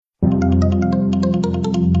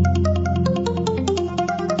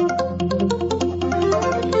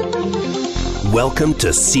Welcome to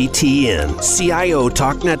CTN, CIO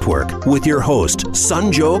Talk Network, with your host,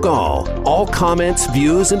 Sanjog Aul. All comments,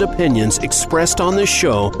 views, and opinions expressed on this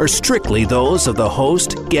show are strictly those of the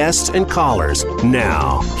host, guests, and callers.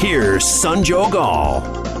 Now, here's Sanjog Aul.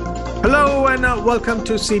 Hello and welcome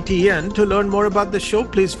to CTN. To learn more about the show,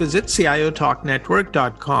 please visit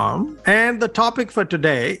ciotalknetwork.com. And the topic for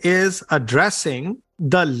today is addressing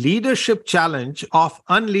the leadership challenge of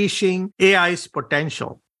unleashing AI's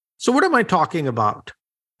potential. So what am I talking about?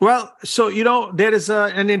 Well, there is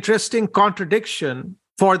an interesting contradiction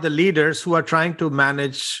for the leaders who are trying to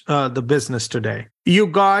manage the business today. You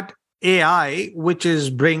got AI, which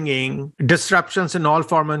is bringing disruptions in all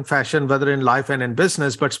form and fashion, whether in life and in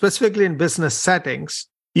business, but specifically in business settings.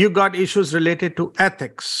 You got issues related to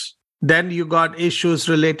ethics. Then you got issues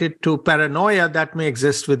related to paranoia that may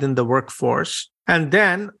exist within the workforce. And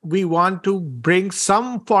then we want to bring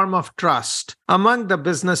some form of trust among the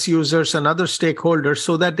business users and other stakeholders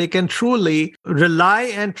so that they can truly rely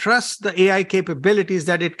and trust the AI capabilities,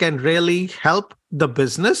 that it can really help the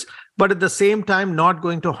business, but at the same time, not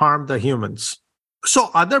going to harm the humans. So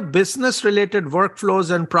other business-related workflows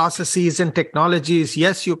and processes and technologies,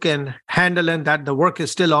 yes, you can handle, and that the work is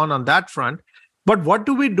still on that front. But what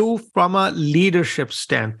do we do from a leadership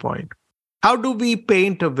standpoint? How do we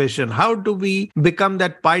paint a vision? How do we become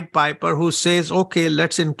that Pied Piper who says, okay,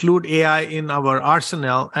 let's include AI in our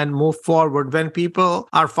arsenal and move forward when people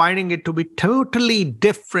are finding it to be totally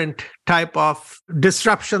different type of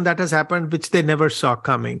disruption that has happened, which they never saw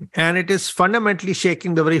coming. And it is fundamentally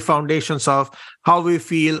shaking the very foundations of how we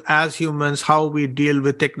feel as humans, how we deal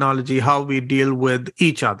with technology, how we deal with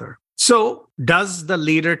each other. So does the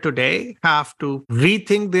leader today have to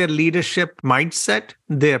rethink their leadership mindset,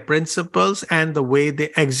 their principles, and the way they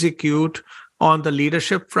execute on the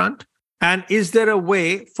leadership front? And is there a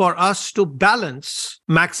way for us to balance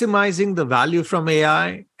maximizing the value from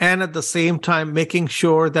AI and at the same time making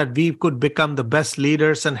sure that we could become the best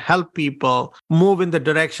leaders and help people move in the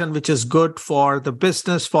direction which is good for the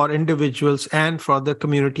business, for individuals, and for the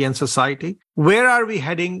community and society? Where are we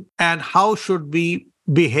heading, and how should we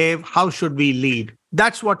behave? How should we lead?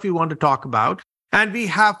 That's what we want to talk about. And we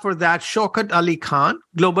have for that Shaukat Ali Khan,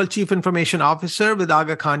 Global Chief Information Officer with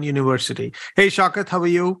Aga Khan University. Hey, Shaukat, how are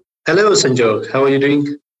you? Hello, Sanjog. How are you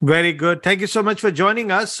doing? Very good. Thank you so much for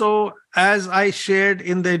joining us. So as I shared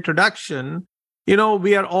in the introduction,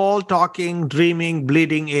 we are all talking, dreaming,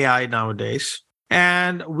 bleeding AI nowadays.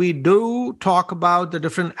 And we do talk about the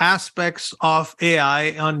different aspects of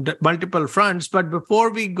AI on multiple fronts. But before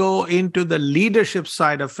we go into the leadership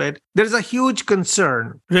side of it, there's a huge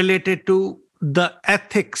concern related to the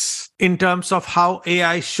ethics in terms of how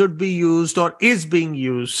AI should be used or is being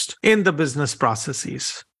used in the business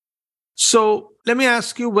processes. So let me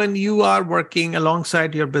ask you, when you are working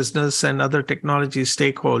alongside your business and other technology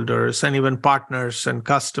stakeholders and even partners and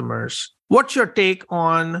customers, what's your take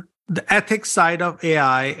on the ethics side of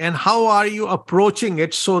AI, and how are you approaching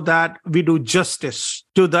it so that we do justice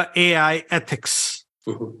to the AI ethics?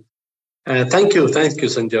 Mm-hmm. Thank you,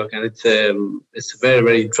 Sanjog. And it's a very,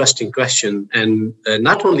 very interesting question. And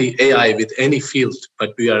not only AI with any field,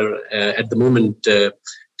 but we are at the moment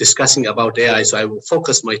discussing about AI. So I will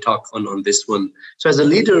focus my talk on this one. So as a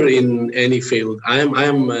leader in any field, I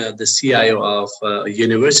am the CIO of a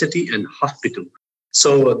university and hospital.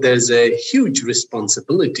 So there's a huge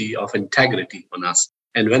responsibility of integrity on us.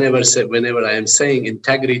 And whenever I am saying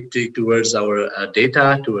integrity towards our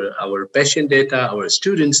data, to our patient data, our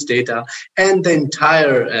students' data, and the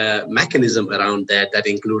entire mechanism around that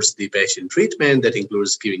includes the patient treatment, that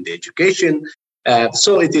includes giving the education.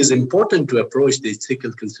 So it is important to approach the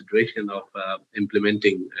ethical consideration of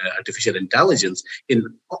implementing artificial intelligence in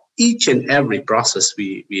each and every process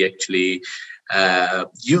we actually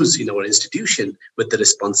use in our institution, with the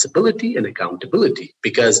responsibility and accountability,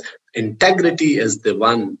 because integrity is the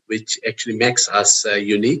one which actually makes us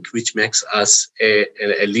unique, which makes us a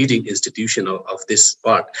leading institution of this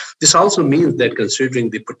part. This also means that considering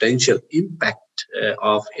the potential impact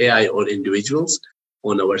of AI on individuals,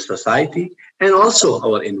 on our society, and also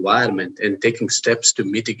our environment, and taking steps to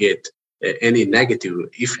mitigate any negative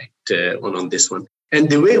effect on this one. And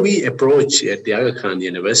the way we approach at the Aga Khan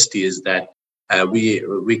University is that we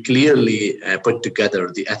clearly put together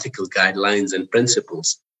the ethical guidelines and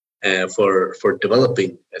principles for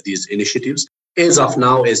developing these initiatives. As of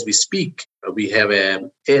now, as we speak, we have an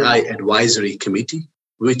AI advisory committee,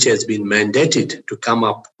 which has been mandated to come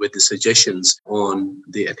up with the suggestions on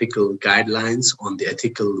the ethical guidelines, on the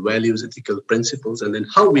ethical values, ethical principles, and then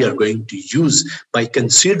how we are going to use, by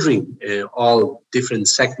considering all different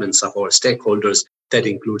segments of our stakeholders, That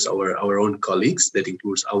includes our own colleagues, that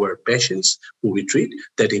includes our patients who we treat,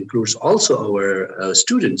 that includes also our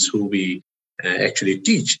students who we actually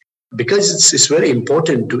teach. Because it's very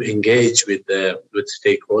important to engage with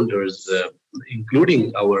stakeholders,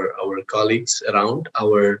 including our colleagues around,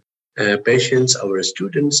 our patients, our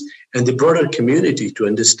students, and the broader community to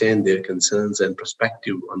understand their concerns and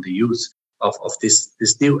perspective on the use of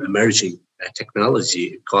this new emerging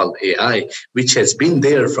technology called AI, which has been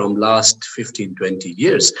there from last 15, 20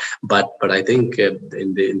 years. But I think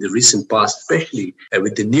in the recent past, especially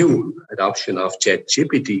with the new adoption of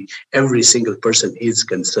ChatGPT, every single person is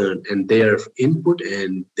concerned, and their input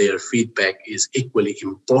and their feedback is equally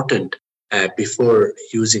important before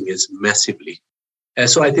using it massively.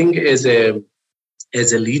 So I think as a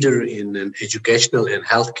leader in an educational and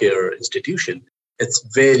healthcare institution, it's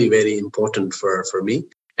very, very important for me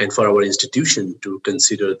and for our institution to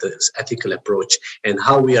consider this ethical approach. And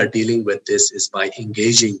how we are dealing with this is by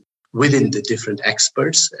engaging within the different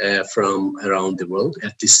experts from around the world.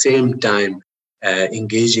 At the same time,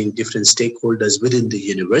 engaging different stakeholders within the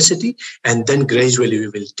university. And then gradually we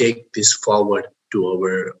will take this forward to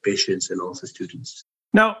our patients and also students.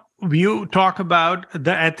 Now, you talk about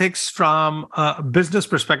the ethics from a business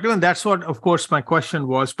perspective, and that's what, of course, my question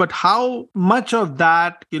was. But how much of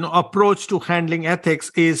that, approach to handling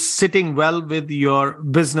ethics is sitting well with your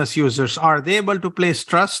business users? Are they able to place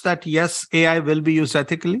trust that, yes, AI will be used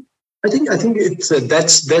ethically? I think it's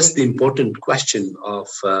that's the important question of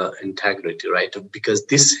integrity, right? Because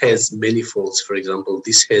this has many folds. For example,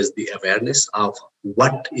 this has the awareness of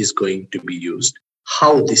what is going to be used,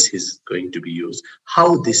 how this is going to be used,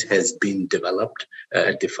 how this has been developed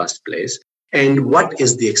at the first place, and what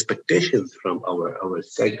is the expectations from our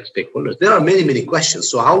stakeholders. There are many questions.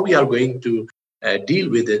 So how we are going to deal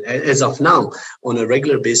with it? As of now, on a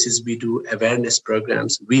regular basis, we do awareness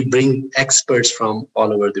programs. We bring experts from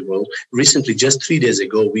all over the world. Recently, just 3 days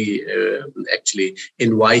ago, we actually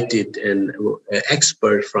invited an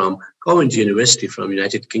expert from Coventry University from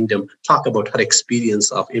United Kingdom, talk about her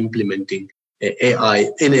experience of implementing AI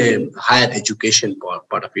in a higher education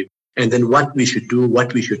part of it, and then what we should do,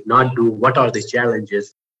 what we should not do, what are the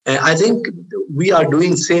challenges. I think we are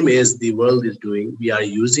doing same as the world is doing. We are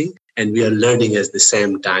using and we are learning at the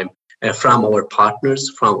same time from our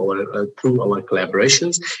partners, from our through our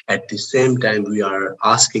collaborations. At the same time, we are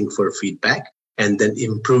asking for feedback and then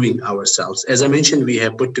improving ourselves. As I mentioned, we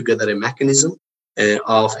have put together a mechanism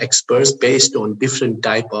of experts based on different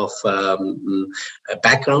type of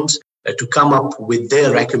backgrounds to come up with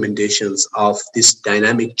their recommendations of this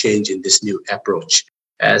dynamic change in this new approach.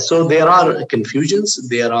 So there are confusions,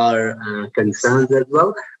 there are concerns as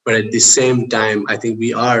well, but at the same time, I think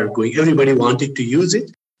we are going, everybody wanted to use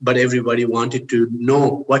it, but everybody wanted to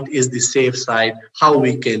know what is the safe side, how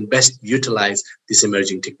we can best utilize this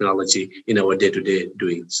emerging technology in our day-to-day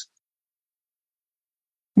doings.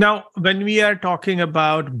 Now, when we are talking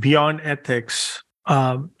about beyond ethics,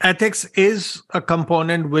 ethics is a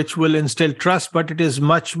component which will instill trust, but it is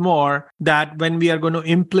much more that when we are going to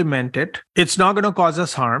implement it, it's not going to cause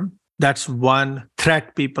us harm. That's one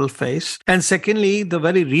threat people face. And secondly, the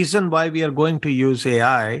very reason why we are going to use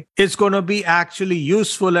AI is going to be actually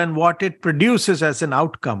useful, and what it produces as an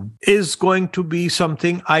outcome is going to be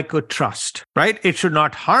something I could trust, right? It should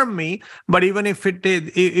not harm me, but even if it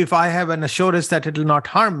did, if I have an assurance that it will not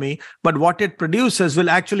harm me, but what it produces will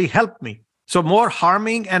actually help me. So more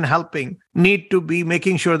harming and helping need to be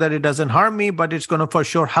making sure that it doesn't harm me, but it's going to for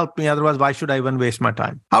sure help me. Otherwise, why should I even waste my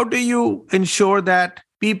time? How do you ensure that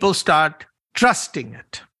people start trusting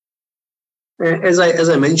it? As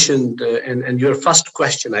I mentioned, and your first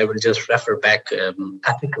question, I will just refer back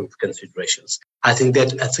ethical considerations. I think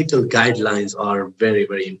that ethical guidelines are very,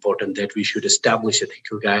 very important, that we should establish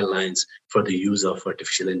ethical guidelines for the use of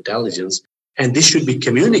artificial intelligence. And this should be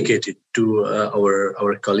communicated to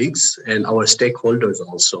our colleagues and our stakeholders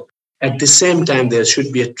also. At the same time, there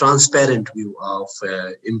should be a transparent view of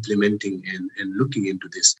implementing and looking into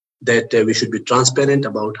this, that we should be transparent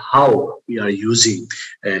about how we are using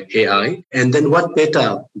AI and then what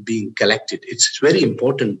data being collected. It's very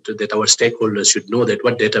important that our stakeholders should know that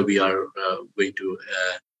what data we are going to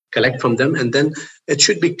collect from them, and then it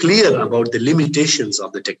should be clear about the limitations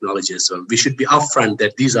of the technology as well. We should be upfront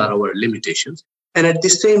that these are our limitations. And at the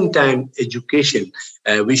same time, education.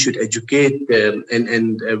 We should educate,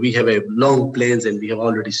 and we have a long plans, and we have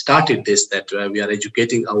already started this, that we are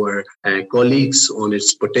educating our colleagues on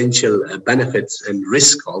its potential benefits and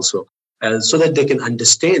risk also, so that they can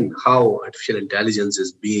understand how artificial intelligence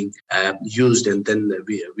is being used, and then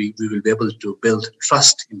we will be able to build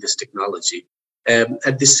trust in this technology.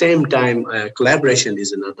 At the same time, collaboration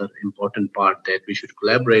is another important part, that we should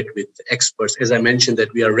collaborate with experts. As I mentioned,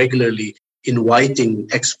 that we are regularly inviting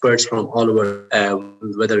experts from all over,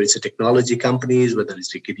 whether it's a technology companies, whether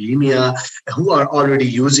it's academia, who are already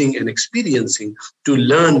using and experiencing, to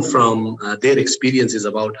learn from their experiences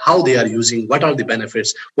about how they are using, what are the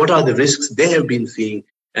benefits, what are the risks they have been seeing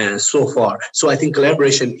so far. So I think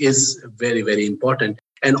collaboration is very, very important.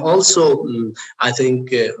 And also, I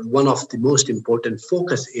think one of the most important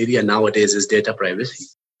focus area nowadays is data privacy,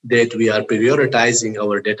 that we are prioritizing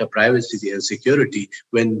our data privacy and security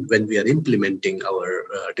when we are implementing our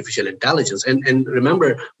artificial intelligence. And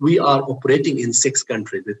remember, we are operating in 6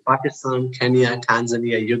 countries, with Pakistan, Kenya,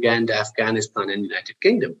 Tanzania, Uganda, Afghanistan, and United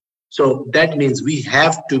Kingdom. So that means we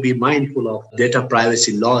have to be mindful of data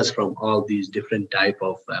privacy laws from all these different type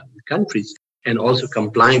of countries, and also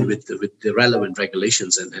complying with the relevant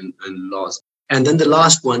regulations and laws. And then the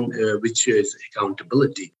last one, which is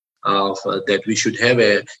accountability, of that we should have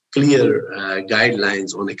a clear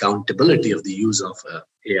guidelines on accountability of the use of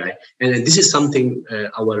AI. And this is something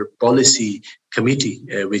our policy committee,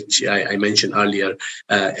 which I mentioned earlier,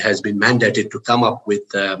 has been mandated to come up with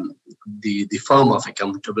the form of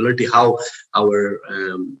accountability, how our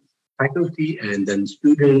faculty and then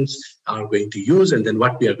students are going to use, and then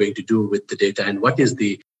what we are going to do with the data, and what is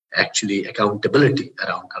the actually accountability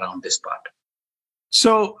around this part.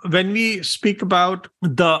 So when we speak about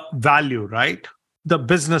the value, right? The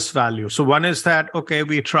business value. So one is that, okay,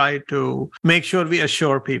 we try to make sure we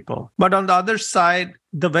assure people. But on the other side,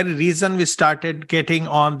 the very reason we started getting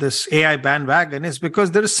on this AI bandwagon is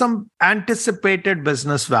because there is some anticipated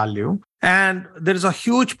business value. And there is a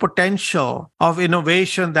huge potential of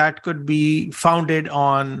innovation that could be founded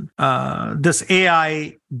on this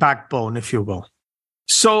AI backbone, if you will.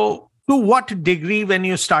 So to what degree, when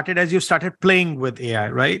you started playing with AI,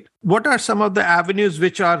 right? What are some of the avenues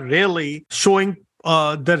which are really showing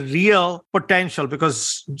the real potential?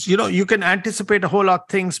 Because, you can anticipate a whole lot of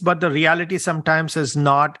things, but the reality sometimes is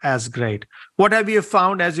not as great. What have you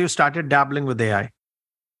found as you started dabbling with AI?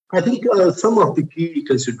 I think some of the key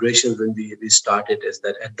considerations when we started is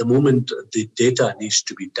that at the moment the data needs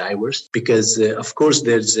to be diverse, because of course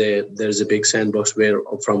there's a big sandbox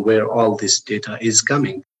from where all this data is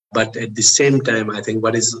coming. But at the same time, I think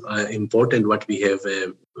what is important, what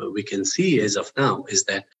we can see as of now, is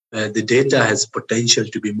that the data has potential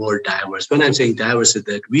to be more diverse. When I'm saying diverse, is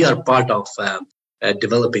that we are part of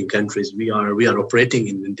developing countries. We are operating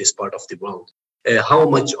in this part of the world. How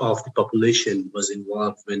much of the population was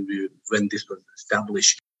involved when this was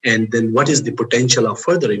established, and then what is the potential of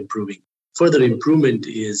further improving? Further improvement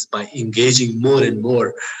is by engaging more and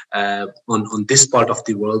more on this part of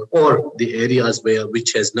the world, or the areas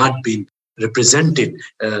which has not been represented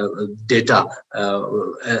data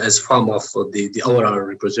as form of the our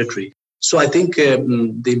repository. So I think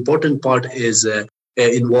the important part is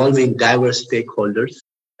involving diverse stakeholders.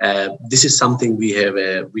 This is something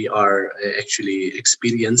we are actually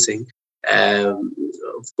experiencing.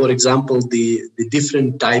 For example, the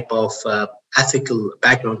different type of ethical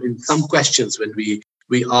background in some questions when we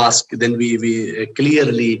ask, then we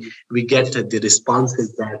clearly get the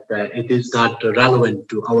responses that it is not relevant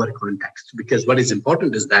to our context. Because what is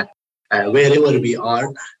important is that wherever we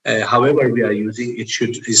are, however we are using it,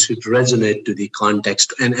 should resonate to the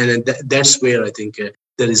context, and that's where I think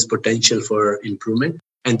there is potential for improvement.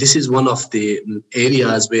 And this is one of the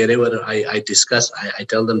areas wherever I discuss, I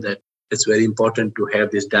tell them that it's very important to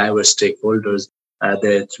have these diverse stakeholders,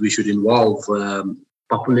 that we should involve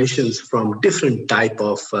populations from different type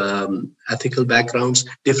of ethical backgrounds,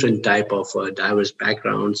 different type of diverse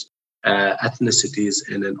backgrounds, ethnicities,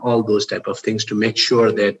 and then all those type of things, to make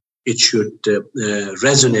sure that it should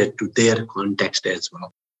resonate to their context as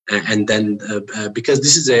well. And then because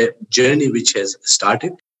this is a journey which has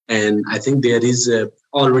started, and I think there is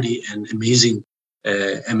already an amazing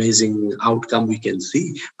outcome we can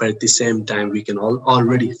see. But at the same time, we can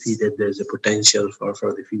already see that there's a potential for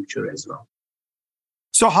the future as well.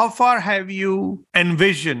 So how far have you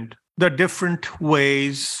envisioned the different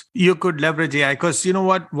ways you could leverage AI? Because you know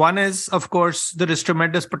what? One is, of course, there is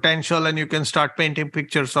tremendous potential and you can start painting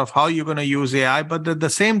pictures of how you're going to use AI. But at the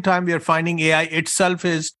same time, we are finding AI itself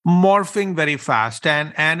is morphing very fast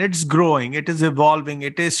and it's growing. It is evolving.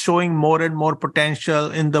 It is showing more and more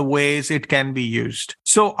potential in the ways it can be used.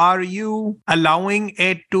 So are you allowing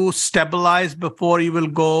it to stabilize before you will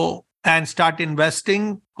go and start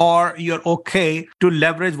investing, or you're okay to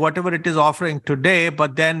leverage whatever it is offering today,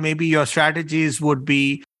 but then maybe your strategies would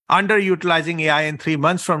be underutilizing AI in 3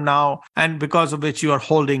 months from now, and because of which you are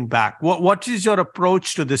holding back? What is your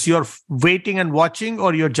approach to this? You're waiting and watching,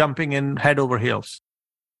 or you're jumping in head over heels?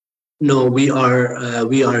 No, we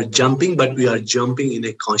are jumping, but we are jumping in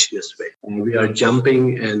a conscious way. And we are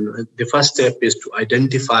jumping, and the first step is to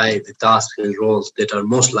identify the tasks and roles that are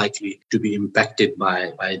most likely to be impacted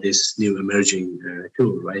by this new emerging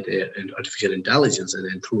tool, right? And artificial intelligence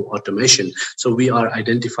and through automation. So we are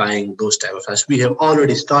identifying those type of tasks. We have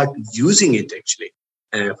already started using it actually.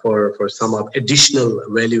 For some of additional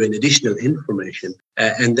value and additional information.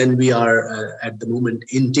 And then we are at the moment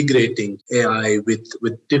integrating AI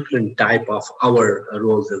with different type of our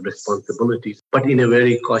roles and responsibilities, but in a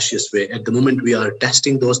very cautious way. At the moment, we are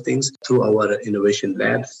testing those things through our innovation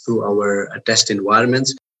labs, through our test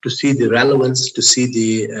environments, to see the relevance, to see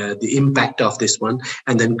the impact of this one.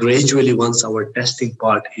 And then gradually, once our testing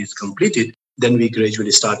part is completed, then we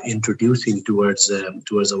gradually start introducing towards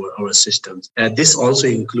our systems. This also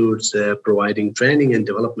includes providing training and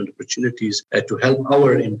development opportunities to help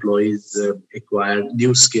our employees acquire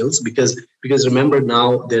new skills. Because remember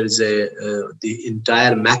now there is the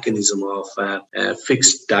entire mechanism of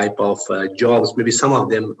fixed type of jobs. Maybe some of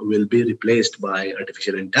them will be replaced by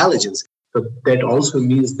artificial intelligence. So that also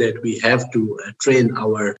means that we have to train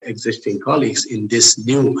our existing colleagues in this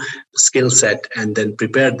new skill set and then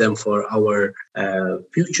prepare them for our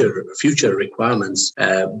future requirements,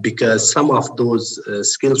 because some of those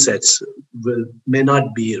skill sets may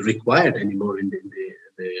not be required anymore in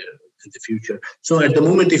the future. So at the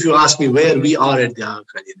moment, if you ask me where we are at the Aga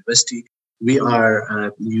Khan University, we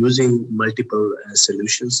are using multiple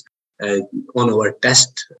solutions on our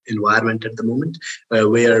test environment at the moment,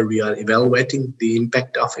 where we are evaluating the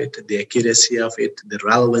impact of it, the accuracy of it, the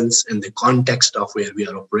relevance and the context of where we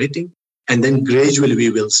are operating. And then gradually we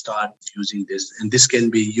will start using this. And this can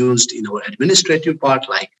be used in our administrative part,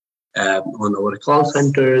 like on our call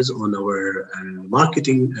centers, on our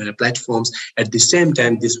marketing platforms. At the same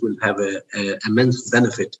time, this will have an immense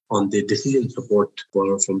benefit on the decision support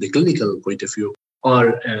from the clinical point of view, or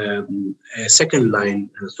a second line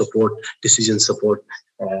support, decision support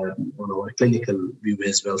on our clinical view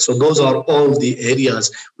as well. So those are all the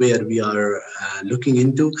areas where we are looking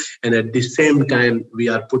into. And at the same time, we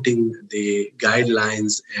are putting the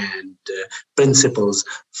guidelines and principles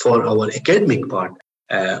for our academic part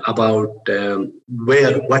about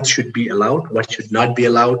what should be allowed, what should not be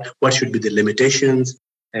allowed, what should be the limitations,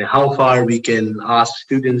 how far we can ask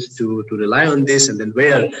students to rely on this, and then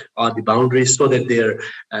where are the boundaries, so that their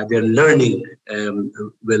learning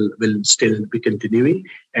will still be continuing,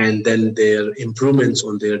 and then their improvements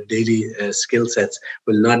on their daily skill sets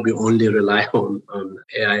will not be only rely on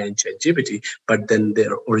AI and ChatGPT, but then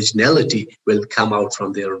their originality will come out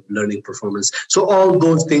from their learning performance. So all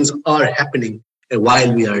those things are happening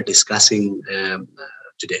while we are discussing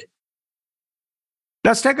today.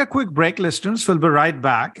 Let's take a quick break, listeners. We'll be right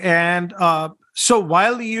back. And so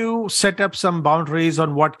while you set up some boundaries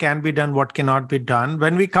on what can be done, what cannot be done,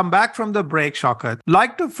 when we come back from the break, Shaukat,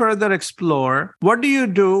 like to further explore, what do you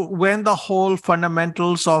do when the whole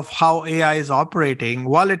fundamentals of how AI is operating,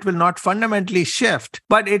 while it will not fundamentally shift,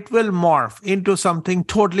 but it will morph into something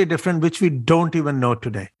totally different, which we don't even know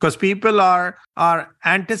today? Because people are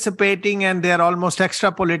anticipating and they're almost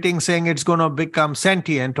extrapolating, saying it's going to become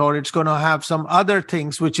sentient, or it's going to have some other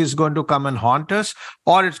things which is going to come and haunt us,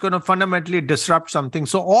 or it's going to fundamentally disrupt something.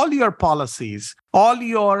 So all your policies, all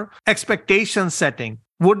your expectation setting,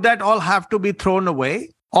 would that all have to be thrown away?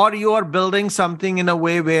 Or you are building something in a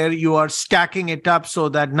way where you are stacking it up so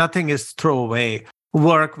that nothing is throwaway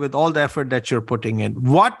work with all the effort that you're putting in?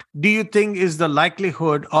 What do you think is the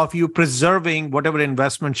likelihood of you preserving whatever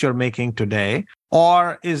investments you're making today?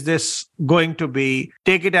 Or is this going to be,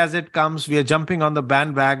 take it as it comes, we are jumping on the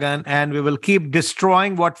bandwagon and we will keep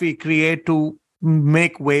destroying what we create to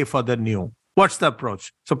make way for the new? What's the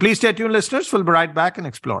approach? So please stay tuned, listeners. We'll be right back and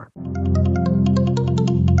explore.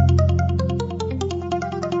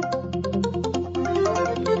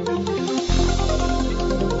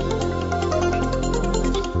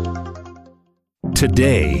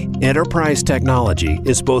 Today, enterprise technology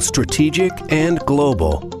is both strategic and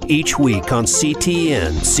global. Each week on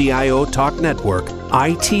CTN CIO Talk Network,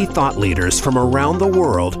 IT thought leaders from around the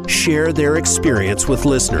world share their experience with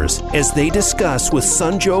listeners as they discuss with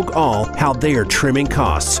Sanjog Aul how they are trimming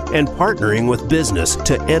costs and partnering with business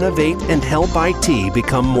to innovate and help IT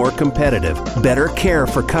become more competitive, better care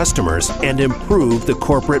for customers, and improve the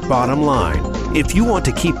corporate bottom line. If you want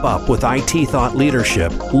to keep up with IT thought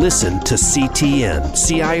leadership, listen to CTN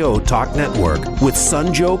CIO Talk Network with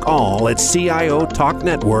Sanjog Aul at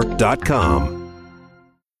CIOTalkNetwork.com.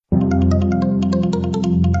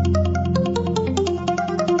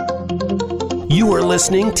 You are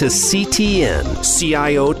listening to CTN,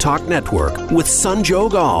 CIO Talk Network, with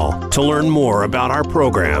Sanjog Aul. To learn more about our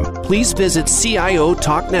program, please visit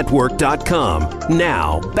CIOTalkNetwork.com.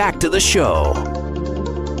 Now, back to the show.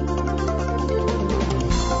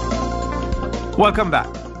 Welcome back.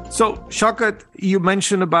 So, Shaukat, you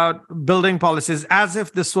mentioned about building policies as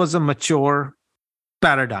if this was a mature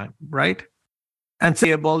paradigm, right? And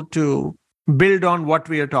be able to build on what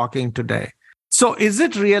we are talking today. So is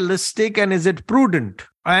it realistic and is it prudent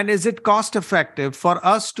and is it cost effective for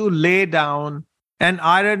us to lay down an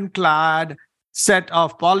ironclad set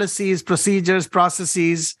of policies, procedures,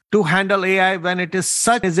 processes to handle AI when it is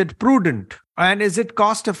such? Is it prudent and is it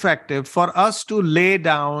cost effective for us to lay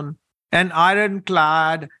down an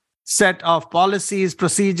ironclad set of policies,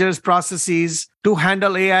 procedures, processes to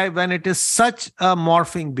handle AI when it is such a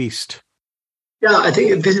morphing beast? Yeah, I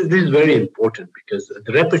think this is very important because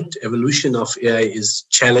the rapid evolution of AI is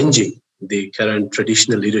challenging the current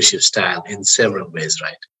traditional leadership style in several ways,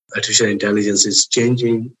 right? Artificial intelligence is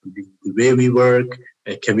changing the way we work,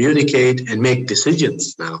 communicate, and make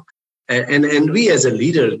decisions now. And we as a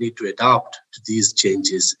leader need to adapt to these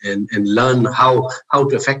changes and learn how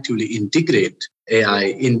to effectively integrate AI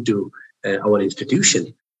into our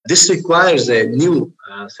institution. This requires a new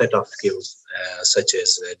set of skills, such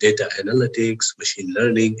as data analytics, machine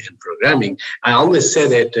learning, and programming. I always say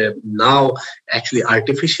that now, actually,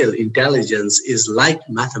 artificial intelligence is like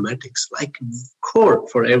mathematics, like core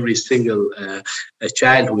for every single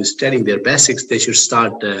child who is studying their basics. They should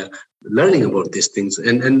start learning about these things.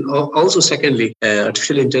 And also, secondly,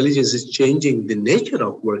 artificial intelligence is changing the nature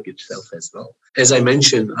of work itself as well. As I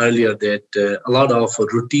mentioned earlier, that a lot of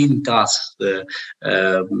routine tasks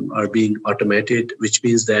are being automated, which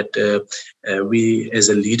means that we as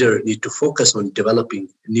a leader need to focus on developing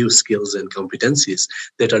new skills and competencies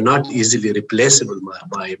that are not easily replaceable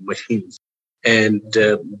by machines. And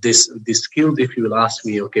these skills, if you will ask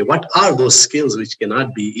me, okay, what are those skills which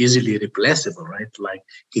cannot be easily replaceable, right? Like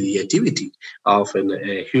creativity of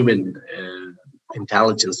a human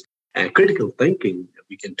intelligence, critical thinking,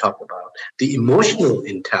 we can talk about the emotional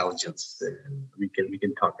intelligence. We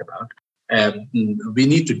can talk about. We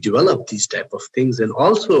need to develop these type of things, and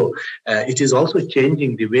also it is also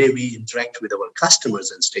changing the way we interact with our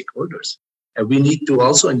customers and stakeholders. We need to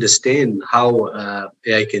also understand how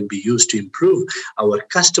AI can be used to improve our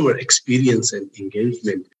customer experience and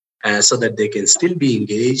engagement, so that they can still be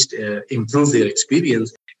engaged, improve their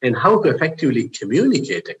experience, and how to effectively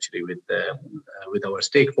communicate actually with our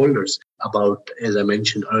stakeholders about, as I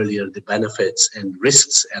mentioned earlier, the benefits and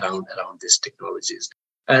risks around these technologies.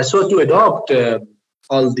 So to adopt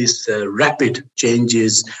all these rapid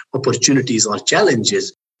changes, opportunities, or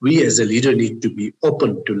challenges, we as a leader need to be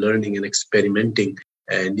open to learning and experimenting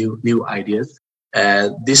new ideas.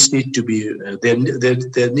 This need to be there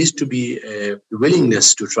needs to be a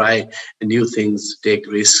willingness to try new things, take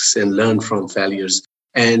risks, and learn from failures.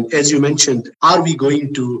 And as you mentioned, are we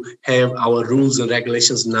going to have our rules and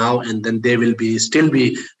regulations now, and then they will still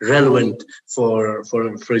be relevant for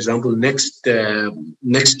example, next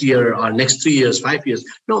year or next 3 years, 5 years?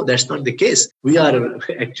 No, that's not the case. We are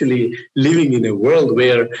actually living in a world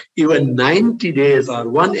where even 90 days or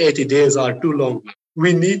 180 days are too long.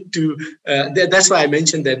 We need to. That's why I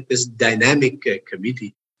mentioned that this dynamic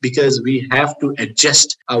committee, because we have to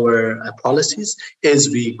adjust our policies as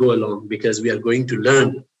we go along, because we are going to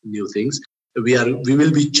learn new things. We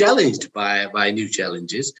will be challenged by new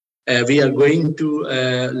challenges. We are going to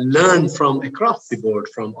learn from across the board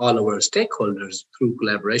from all our stakeholders through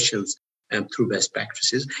collaborations and through best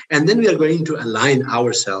practices. And then we are going to align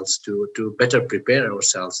ourselves to better prepare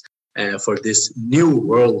ourselves for this new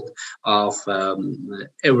world of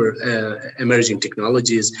ever emerging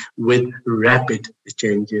technologies with rapid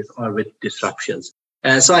changes or with disruptions.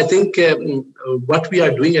 So I think what we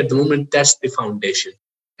are doing at the moment, that's the foundation.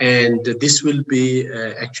 And this will be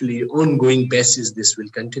actually ongoing basis. This will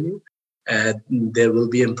continue. There will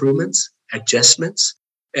be improvements, adjustments.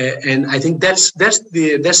 And I think that's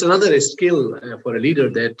another skill for a leader,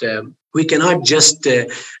 that we cannot just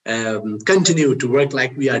continue to work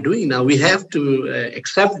like we are doing now. We have to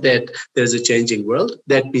accept that there's a changing world.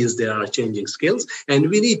 That means there are changing skills, and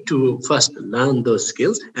we need to first learn those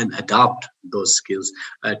skills and adopt those skills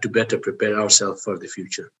to better prepare ourselves for the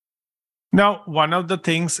future. Now, one of the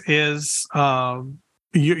things is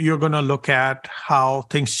you're going to look at how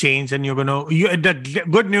things change, and the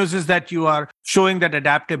good news is that you are showing that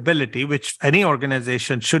adaptability, which any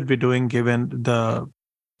organization should be doing given the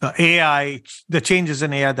AI, the changes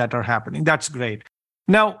in AI that are happening. That's great.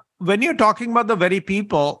 Now, when you're talking about the very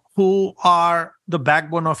people who are the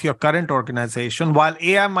backbone of your current organization, while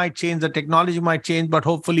AI might change, the technology might change, but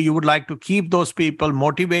hopefully you would like to keep those people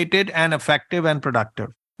motivated and effective and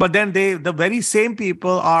productive. But then the very same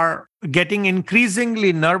people are getting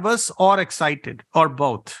increasingly nervous or excited or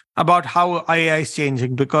both about how AI is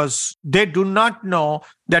changing, because they do not know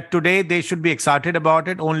that today they should be excited about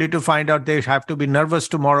it only to find out they have to be nervous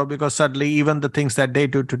tomorrow, because suddenly even the things that they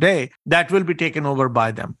do today, that will be taken over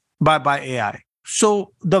by them, by AI.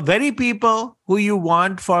 So the very people who you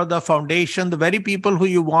want for the foundation, the very people who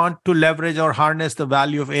you want to leverage or harness the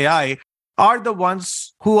value of AI are the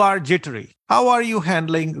ones who are jittery. How are you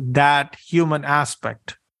handling that human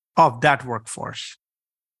aspect of that workforce?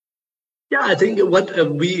 Yeah, I think what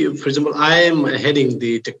for example, I am heading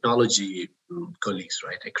the technology colleagues,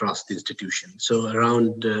 right, across the institution. So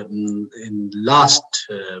around in last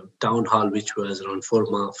town hall, which was around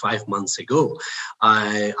 5 months ago,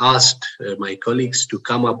 I asked my colleagues to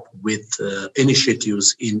come up with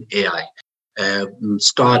initiatives in AI.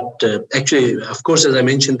 Actually, of course, as I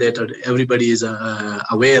mentioned, that everybody is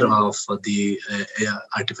aware of the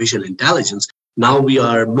artificial intelligence. Now we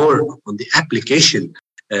are more on the application,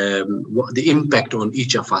 the impact on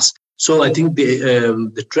each of us. So I think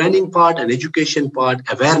the training part and education part,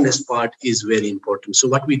 awareness part is very important. So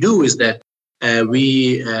what we do is that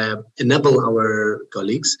we enable our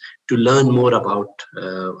colleagues to learn more about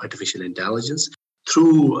artificial intelligence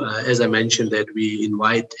through, as I mentioned, that we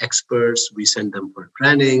invite experts, we send them for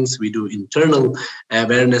trainings, we do internal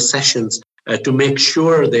awareness sessions to make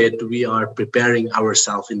sure that we are preparing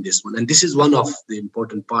ourselves in this one. And this is one of the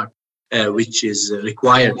important part which is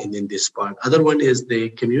required in this part. Other one is the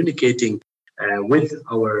communicating with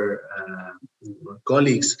our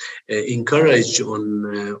colleagues, encourage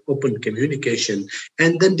on open communication,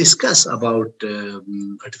 and then discuss about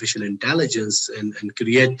artificial intelligence and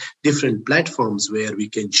create different platforms where we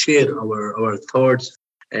can share our thoughts,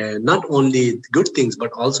 not only good things,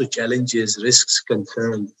 but also challenges, risks,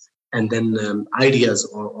 concerns, and then ideas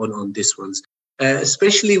on these ones.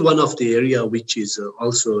 Especially one of the area which is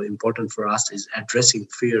also important for us is addressing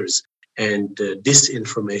fears and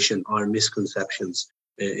disinformation or misconceptions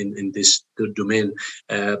in this domain,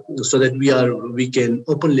 so that we can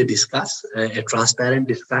openly discuss a transparent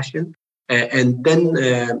discussion, and then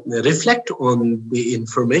reflect on the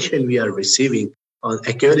information we are receiving, on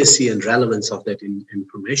accuracy and relevance of that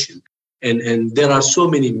information. And there are so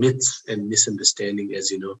many myths and misunderstanding, as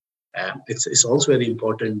you know. It's also very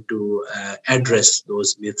important to address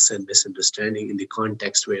those myths and misunderstanding in the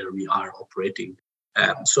context where we are operating,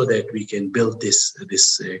 so that we can build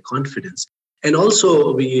this confidence. And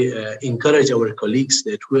also we encourage our colleagues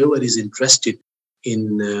that whoever is interested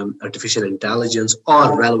in artificial intelligence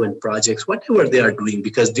or relevant projects, whatever they are doing,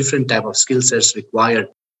 because different type of skill sets required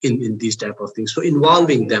in these type of things. So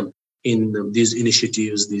involving them in these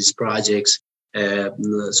initiatives, these projects,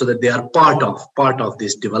 so that they are part of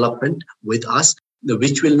this development with us,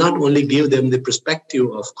 which will not only give them the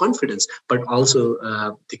perspective of confidence, but also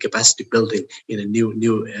the capacity building in a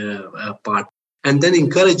new part. And then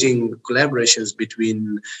encouraging collaborations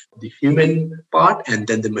between the human part and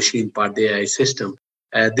then the machine part, the AI system.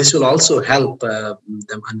 This will also help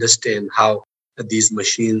them understand how these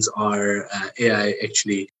machines are AI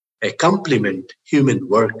actually complement human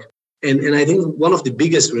work. And I think one of the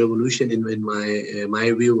biggest revolution in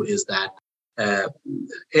my view is that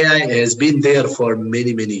AI has been there for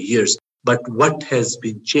many years, but what has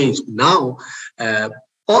been changed now?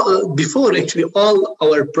 Before, actually, all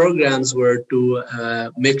our programs were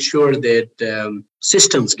to make sure that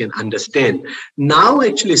systems can understand. Now,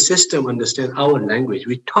 actually, system understand our language.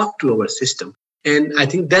 We talk to our system, and I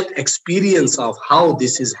think that experience of how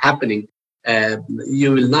this is happening,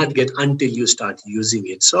 you will not get until you start using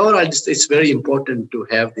it. So it's very important to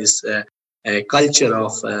have this culture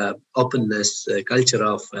of openness, culture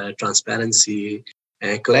of transparency,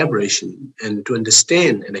 collaboration, and to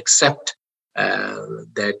understand and accept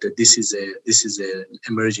that this is an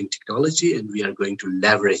emerging technology, and we are going to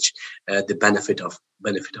leverage the benefit of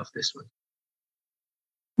this one.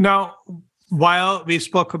 Now, while we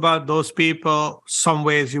spoke about those people, some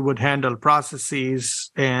ways you would handle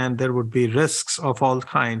processes and there would be risks of all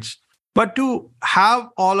kinds. But to have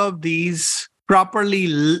all of these properly,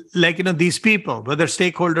 these people, whether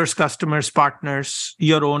stakeholders, customers, partners,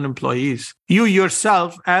 your own employees, you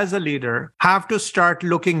yourself as a leader have to start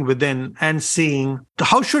looking within and seeing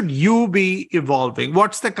how should you be evolving?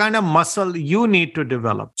 What's the kind of muscle you need to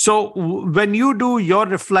develop? So when you do your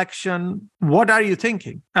reflection, what are you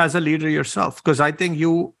thinking as a leader yourself? Because I think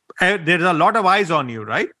there's a lot of eyes on you,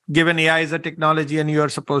 right? Given AI is a technology and you are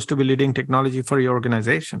supposed to be leading technology for your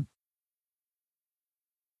organization.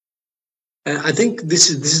 I think this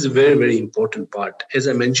is a very, very important part. As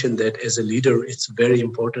I mentioned that as a leader, it's very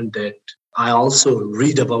important that I also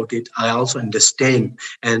read about it. I also understand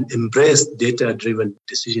and embrace data-driven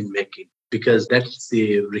decision-making, because that's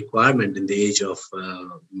the requirement in the age of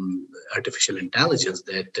artificial intelligence,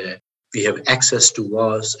 that we have access to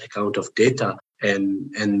vast account of data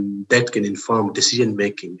and that can inform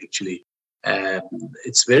decision-making, actually.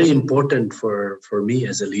 It's very important for me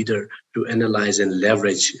as a leader to analyze and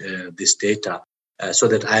leverage this data so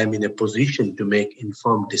that I am in a position to make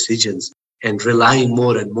informed decisions and relying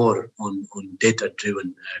more and more on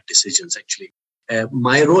data-driven decisions, actually.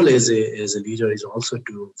 My role as a leader is also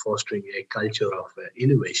to fostering a culture of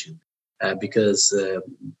innovation because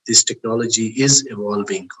this technology is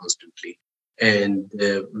evolving constantly. And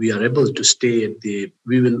we are able to stay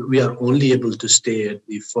we are only able to stay at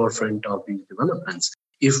the forefront of these developments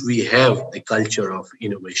if we have the culture of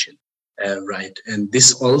innovation, right? And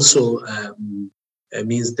this also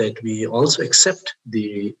means that we also accept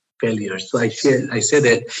the failures. So I say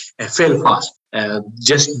that fail fast.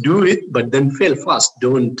 Just do it, but then fail fast.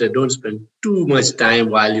 Don't spend too much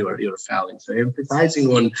time while you're failing. So emphasizing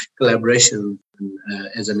on collaboration.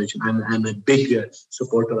 As I mentioned, I'm a big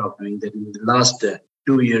supporter of doing that. In the last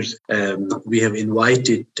 2 years, we have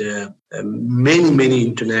invited many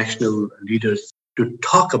international leaders to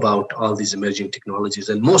talk about all these emerging technologies,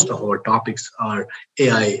 and most of our topics are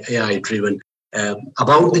AI driven.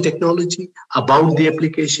 About the technology, about the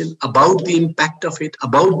application, about the impact of it,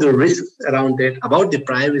 about the risks around it, about the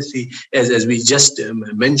privacy, as we just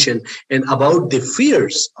mentioned, and about the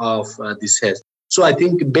fears of this health. So I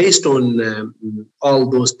think based on all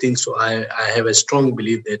those things, so I have a strong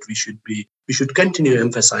belief that we should continue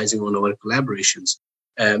emphasizing on our collaborations,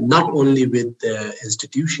 not only with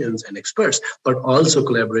institutions and experts, but also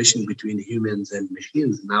collaboration between humans and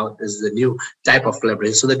machines. Now, this is a new type of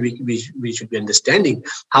collaboration, so that we should be understanding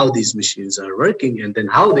how these machines are working, and then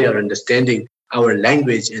how they are understanding our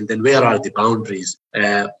language, and then where are the boundaries.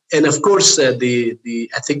 And of course, the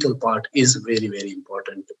ethical part is very, very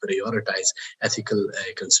important to prioritize ethical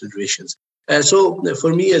considerations. So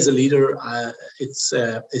for me as a leader, it's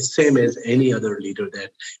same as any other leader,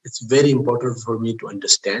 that it's very important for me to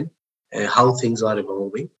understand how things are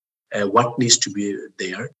evolving, what needs to be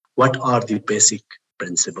there, what are the basic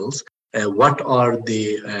principles, what are the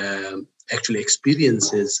actual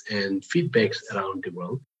experiences and feedbacks around the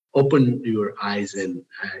world. Open your eyes and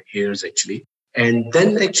ears, actually, and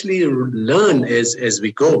then actually learn as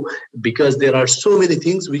we go, because there are so many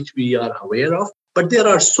things which we are aware of, but there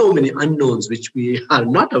are so many unknowns which we are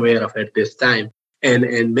not aware of at this time.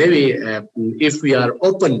 And maybe if we are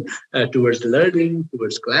open towards learning,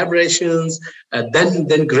 towards collaborations,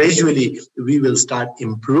 then gradually we will start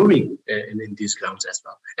improving in these grounds as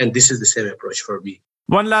well. And this is the same approach for me.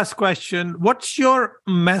 One last question. What's your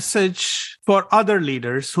message for other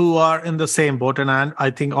leaders who are in the same boat? And I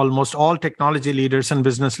think almost all technology leaders and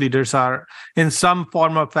business leaders are in some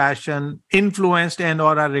form or fashion influenced and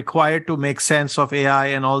or are required to make sense of AI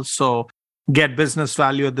and also get business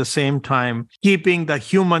value at the same time, keeping the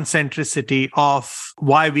human centricity of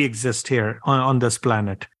why we exist here on this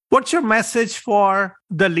planet. What's your message for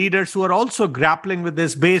the leaders who are also grappling with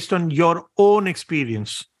this based on your own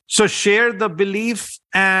experience? So share the belief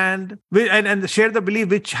and share the belief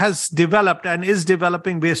which has developed and is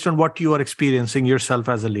developing based on what you are experiencing yourself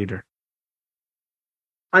as a leader.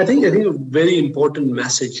 I think a very important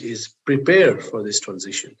message is prepare for this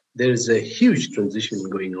transition. There is a huge transition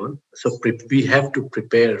going on. So we have to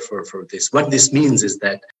prepare for this. What this means is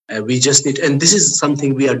that we just need, and this is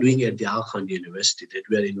something we are doing at the Al-Khan University, that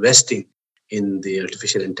we are investing in the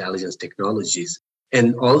artificial intelligence technologies.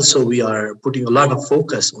 And also we are putting a lot of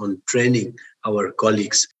focus on training our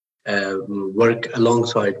colleagues, work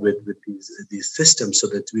alongside with these systems so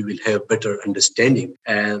that we will have better understanding.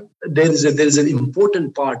 And there is an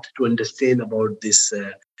important part to understand about this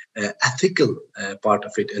ethical part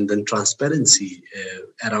of it, and then transparency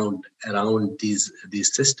around these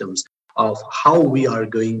systems of how we are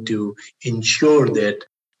going to ensure that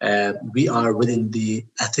we are within the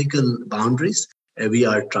ethical boundaries, we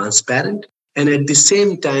are transparent. And at the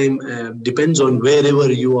same time, depends on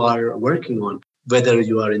wherever you are working on. whether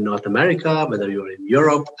you are in North America, whether you are in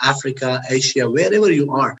Europe, Africa, Asia, wherever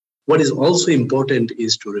you are. What is also important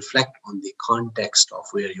is to reflect on the context of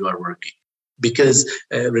where you are working. Because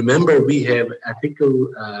remember, we have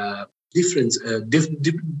ethical different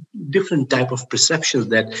type of perceptions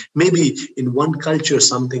that maybe in one culture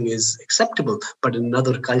something is acceptable, but in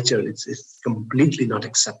another culture it's completely not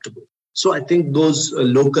acceptable. So I think those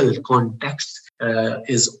local contexts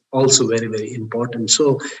is also very, very important.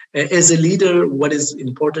 So as a leader, what is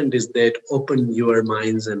important is that open your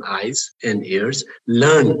minds and eyes and ears,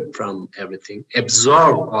 learn from everything,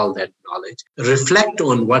 absorb all that knowledge, reflect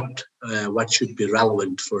on what should be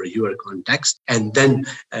relevant for your context, and then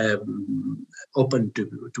open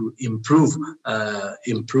to improve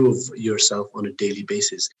yourself on a daily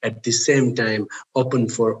basis. At the same time, open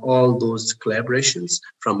for all those collaborations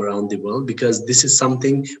from around the world, because this is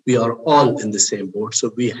something we are all in the same boat.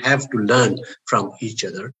 So we have to learn from each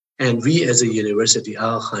other. And we as a university,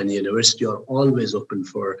 Aga Khan University, are always open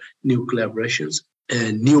for new collaborations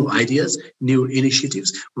and new ideas, new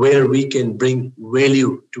initiatives, where we can bring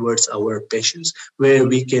value towards our patients, where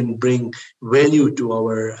we can bring value to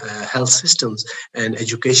our health systems and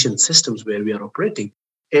education systems where we are operating.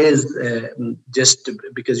 Is just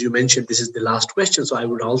because you mentioned this is the last question, so I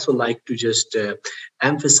would also like to just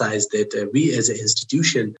emphasize that we as an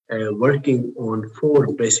institution working on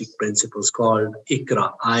 4 basic principles called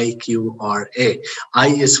IQRA, I-Q-R-A. I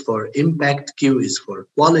is for impact, Q is for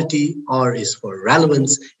quality, R is for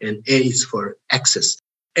relevance, and A is for access.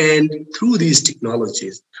 And through these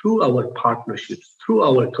technologies, through our partnerships, through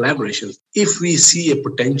our collaborations, if we see a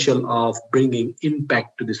potential of bringing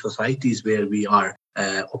impact to the societies where we are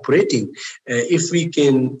operating, if we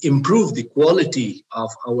can improve the quality of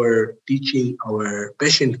our teaching, our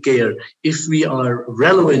patient care, if we are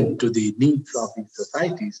relevant to the needs of these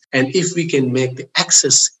societies, and if we can make the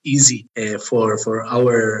access easy for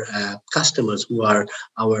our customers who are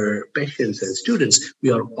our patients and students,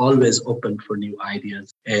 we are always open for new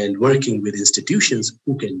ideas and working with institutions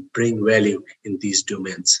who can bring value in these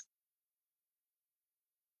domains.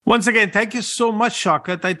 Once again, thank you so much,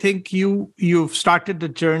 Shaukat. I think you've started the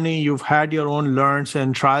journey. You've had your own learns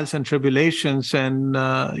and trials and tribulations, and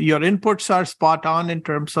your inputs are spot on in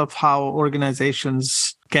terms of how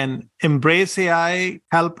organizations can embrace AI,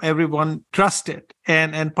 help everyone trust it,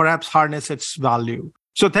 and perhaps harness its value.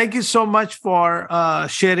 So thank you so much for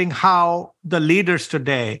sharing how the leaders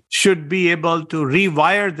today should be able to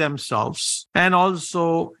rewire themselves and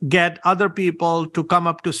also get other people to come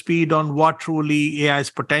up to speed on what truly AI's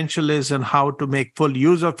potential is and how to make full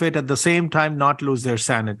use of it, at the same time not lose their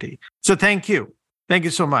sanity. So thank you. Thank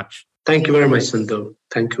you so much. Thank you very much, Sandeep.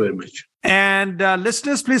 Thank you very much. And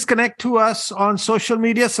listeners, please connect to us on social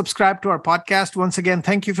media. Subscribe to our podcast. Once again,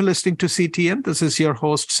 thank you for listening to CTN. This is your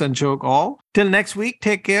host, Sanjog Aul. Till next week,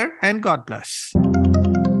 take care and God bless.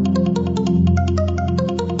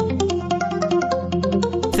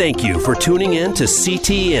 Thank you for tuning in to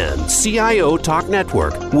CTN, CIO Talk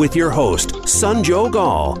Network, with your host, Sanjog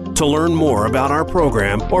Aul. To learn more about our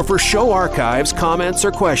program or for show archives, comments,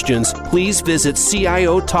 or questions, please visit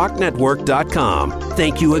CIOTalkNetwork.com.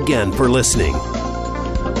 Thank you again for listening.